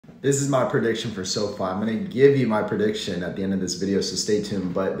This is my prediction for SoFi. I'm gonna give you my prediction at the end of this video, so stay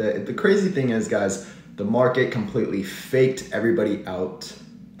tuned. But the crazy thing is, guys, the market completely faked everybody out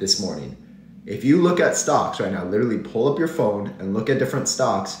this morning. If you look at stocks right now, literally pull up your phone and look at different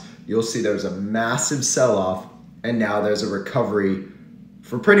stocks, you'll see there's a massive sell-off and now there's a recovery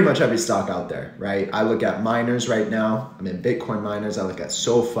for pretty much every stock out there, right? I look at miners right now. I'm in Bitcoin miners. I look at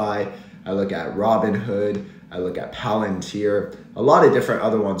SoFi. I look at Robinhood. I look at Palantir, a lot of different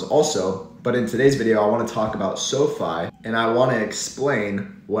other ones also. But in today's video, I want to talk about SoFi and I want to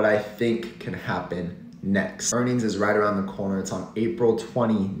explain what I think can happen next. Earnings is right around the corner. It's on April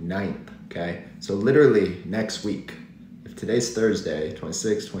 29th, okay? So literally next week. If today's Thursday,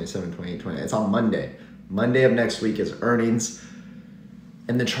 26, 27, 28, 29, it's on Monday. Monday of next week is earnings.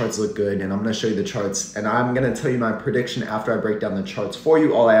 And the charts look good, and I'm gonna show you the charts, and I'm gonna tell you my prediction after I break down the charts for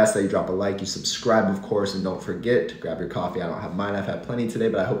you. All I ask that you drop a like, you subscribe, of course, and don't forget to grab your coffee. I don't have mine, I've had plenty today,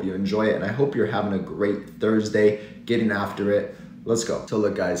 but I hope you enjoy it, and I hope you're having a great Thursday, getting after it. Let's go. So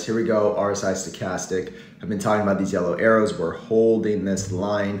look, guys, here we go, RSI stochastic. I've been talking about these yellow arrows. We're holding this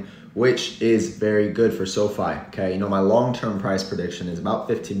line, which is very good for SoFi, okay? You know, my long-term price prediction is about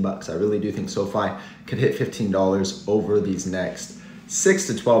 15 bucks. I really do think SoFi could hit $15 over these next 6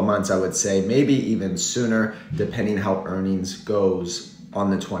 to 12 months, I would say, maybe even sooner, depending how earnings goes on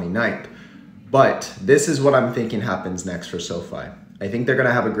the 29th. But this is what I'm thinking happens next for SoFi. I think they're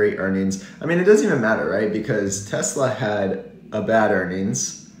gonna have a great earnings. I mean, it doesn't even matter, right? Because Tesla had a bad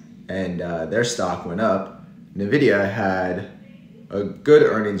earnings and their stock went up. Nvidia had a good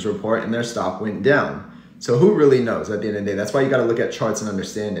earnings report and their stock went down. So who really knows at the end of the day? That's why you gotta look at charts and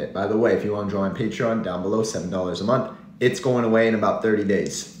understand it. By the way, if you wanna join Patreon, down below, $7 a month. It's going away in about 30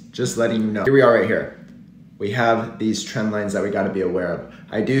 days. Just letting you know. Here we are right here. We have these trend lines that we gotta be aware of.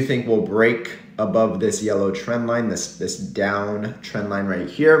 I do think we'll break above this yellow trend line, this down trend line right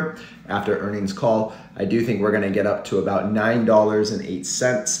here after earnings call. I do think we're gonna get up to about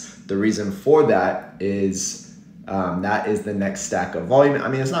 $9.08. The reason for that is the next stack of volume. I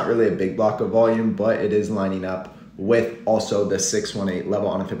mean, it's not really a big block of volume, but it is lining up with also the 618 level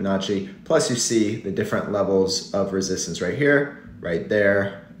on a Fibonacci. Plus you see the different levels of resistance right here, right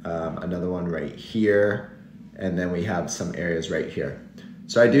there, another one right here, and then we have some areas right here.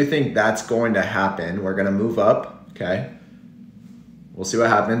 So I do think that's going to happen. We're gonna move up, okay? We'll see what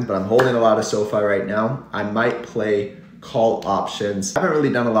happens, but I'm holding a lot of SoFi right now. I might play call options. I haven't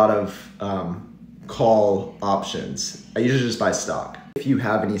really done a lot of call options. I usually just buy stock. If you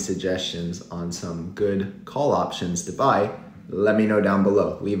have any suggestions on some good call options to buy, let me know down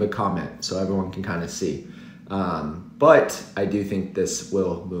below. Leave a comment so everyone can kind of see. But I do think this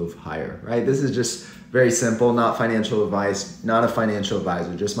will move higher, right? This is just very simple, not financial advice, not a financial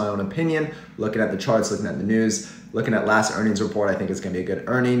advisor, just my own opinion, looking at the charts, looking at the news, looking at last earnings report. I think it's gonna be a good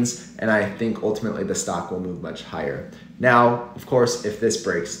earnings, and I think ultimately the stock will move much higher. Now, of course, if this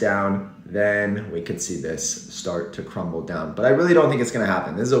breaks down, then we could see this start to crumble down. But I really don't think it's gonna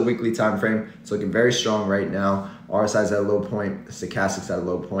happen. This is a weekly time frame. It's looking very strong right now. RSI is at a low point, stochastic's at a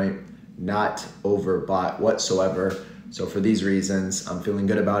low point, not overbought whatsoever. So for these reasons, I'm feeling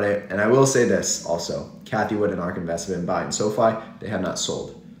good about it. And I will say this also, Kathy Wood and ARK Invest have been buying SoFi. They have not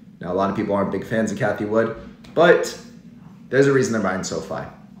sold. Now, a lot of people aren't big fans of Kathy Wood, but there's a reason they're buying SoFi.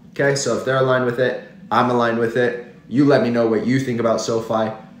 Okay, so if they're aligned with it, I'm aligned with it. You let me know what you think about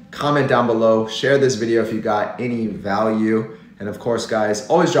SoFi. Comment down below, share this video if you got any value. And of course, guys,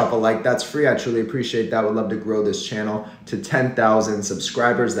 always drop a like. That's free. I truly appreciate that. Would love to grow this channel to 10,000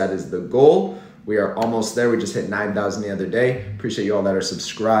 subscribers. That is the goal. We are almost there. We just hit 9,000 the other day. Appreciate you all that are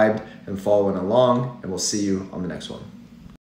subscribed and following along, and we'll see you on the next one.